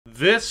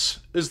This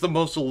is the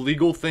most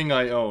illegal thing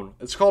I own.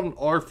 It's called an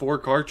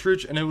R4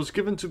 cartridge, and it was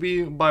given to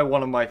me by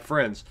one of my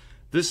friends.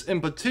 This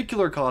in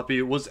particular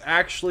copy was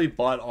actually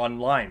bought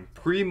online,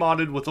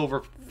 pre-modded with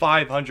over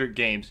 500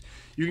 games.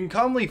 You can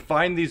commonly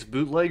find these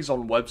bootlegs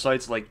on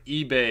websites like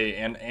eBay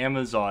and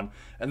Amazon,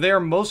 and they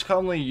are most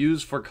commonly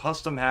used for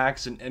custom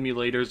hacks and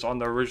emulators on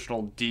the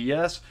original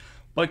DS,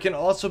 but can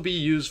also be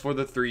used for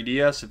the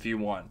 3DS if you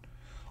want.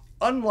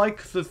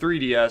 Unlike the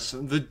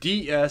 3DS, the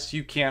DS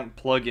you can't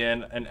plug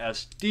in an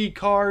SD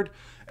card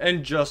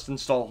and just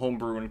install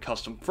homebrew and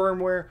custom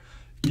firmware.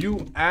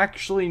 You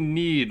actually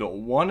need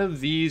one of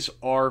these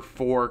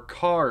R4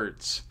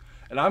 cards.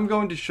 And I'm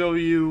going to show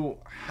you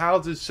how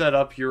to set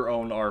up your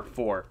own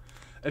R4.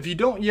 If you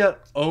don't yet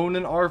own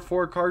an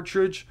R4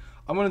 cartridge,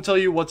 I'm going to tell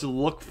you what to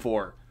look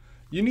for.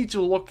 You need to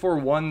look for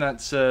one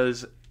that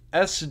says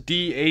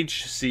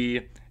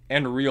SDHC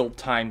and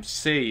real-time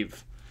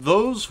save.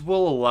 Those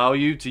will allow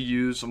you to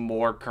use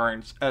more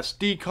current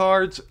SD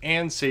cards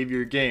and save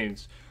your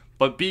games.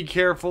 But be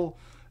careful,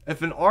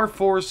 if an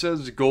R4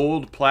 says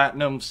gold,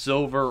 platinum,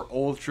 silver,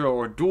 ultra,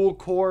 or dual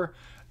core,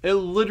 it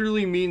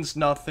literally means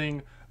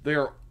nothing. They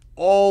are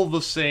all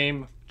the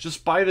same.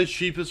 Just buy the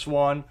cheapest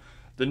one.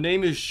 The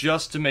name is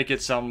just to make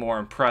it sound more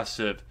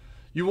impressive.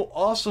 You will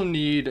also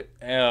need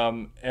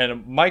a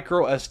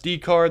micro SD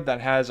card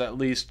that has at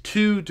least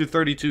 2 to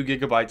 32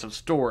 gigabytes of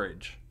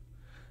storage.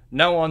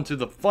 Now on to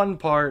the fun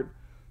part,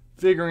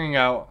 figuring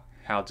out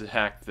how to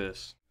hack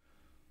this.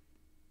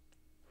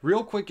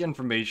 Real quick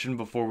information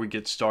before we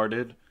get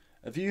started.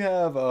 If you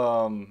have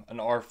an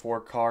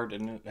R4 card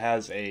and it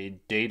has a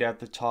date at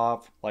the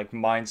top, like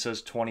mine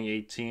says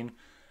 2018,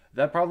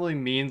 that probably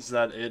means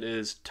that it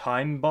is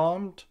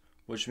time-bombed,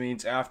 which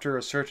means after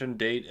a certain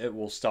date it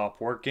will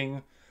stop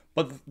working.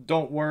 But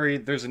don't worry,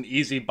 there's an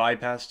easy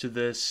bypass to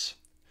this.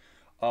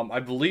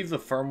 I believe the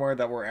firmware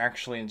that we're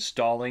actually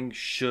installing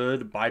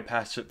should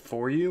bypass it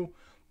for you,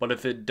 but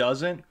if it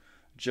doesn't,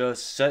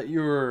 just set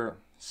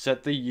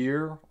the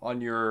year on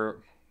your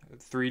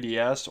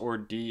 3DS or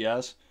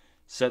DS,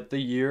 set the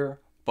year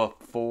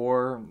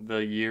before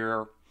the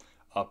year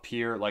up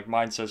here. Like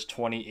mine says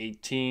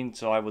 2018,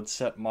 so I would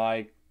set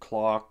my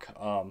clock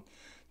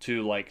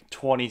to like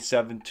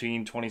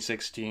 2017,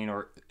 2016,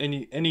 or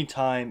any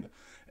time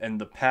in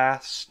the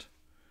past.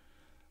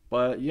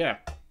 But yeah,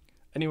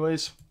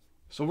 anyways,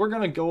 so we're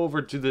going to go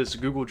over to this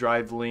Google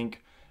Drive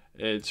link.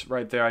 It's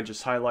right there. I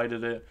just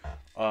highlighted it.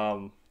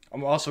 I'm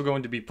also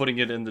going to be putting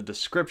it in the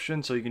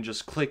description so you can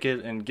just click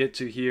it and get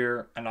to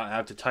here and not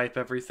have to type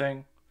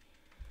everything.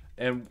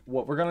 And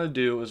what we're going to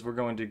do is we're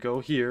going to go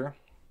here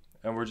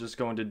and we're just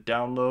going to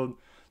download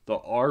the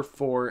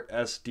R4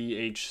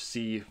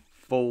 SDHC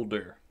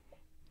folder.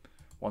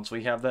 Once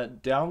we have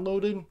that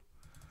downloaded,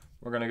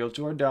 we're going to go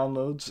to our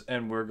downloads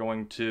and we're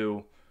going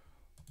to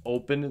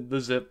open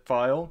the zip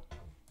file.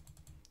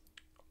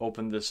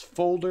 Open this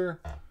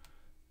folder,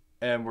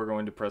 and we're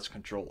going to press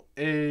Control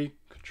A,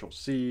 Control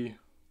C.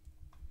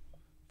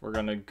 We're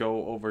going to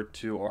go over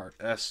to our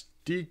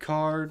SD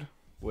card,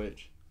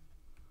 which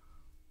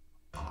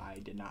I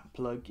did not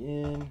plug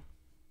in.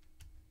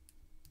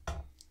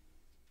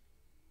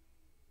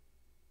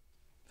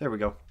 There we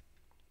go.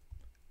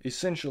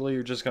 Essentially,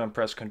 you're just going to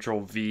press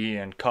Control V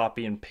and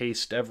copy and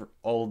paste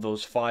all of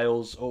those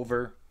files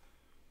over.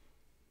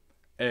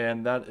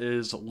 And that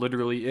is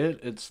literally it.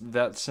 It's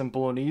that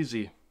simple and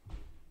easy.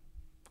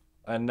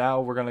 And now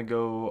we're going to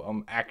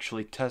go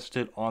actually test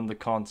it on the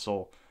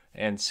console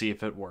and see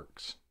if it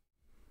works.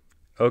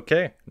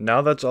 Okay,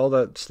 now that's all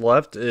that's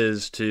left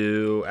is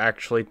to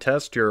actually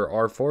test your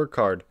R4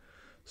 card.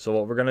 So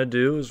what we're going to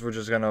do is we're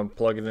just going to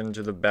plug it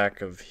into the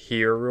back of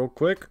here real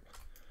quick.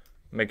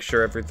 Make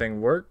sure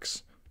everything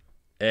works.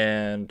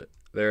 And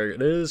there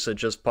it is. It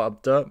just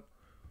popped up.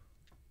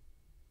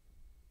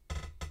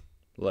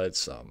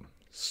 Let's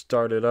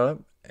start it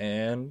up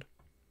and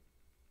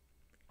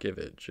give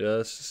it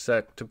just a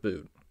sec to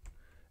boot.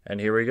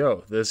 And here we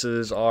go. This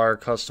is our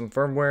custom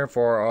firmware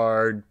for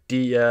our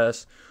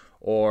DS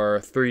or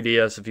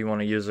 3DS if you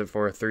want to use it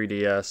for a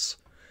 3DS.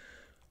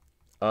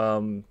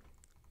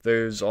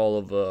 There's all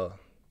of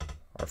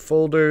our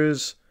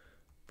folders.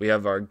 We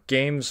have our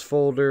games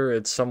folder.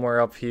 It's somewhere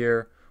up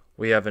here.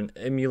 We have an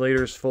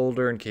emulators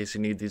folder in case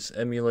you need these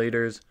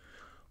emulators.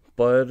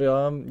 But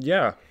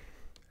yeah,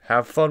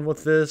 have fun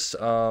with this.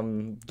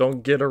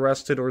 Don't get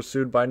arrested or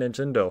sued by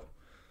Nintendo.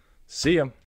 See ya.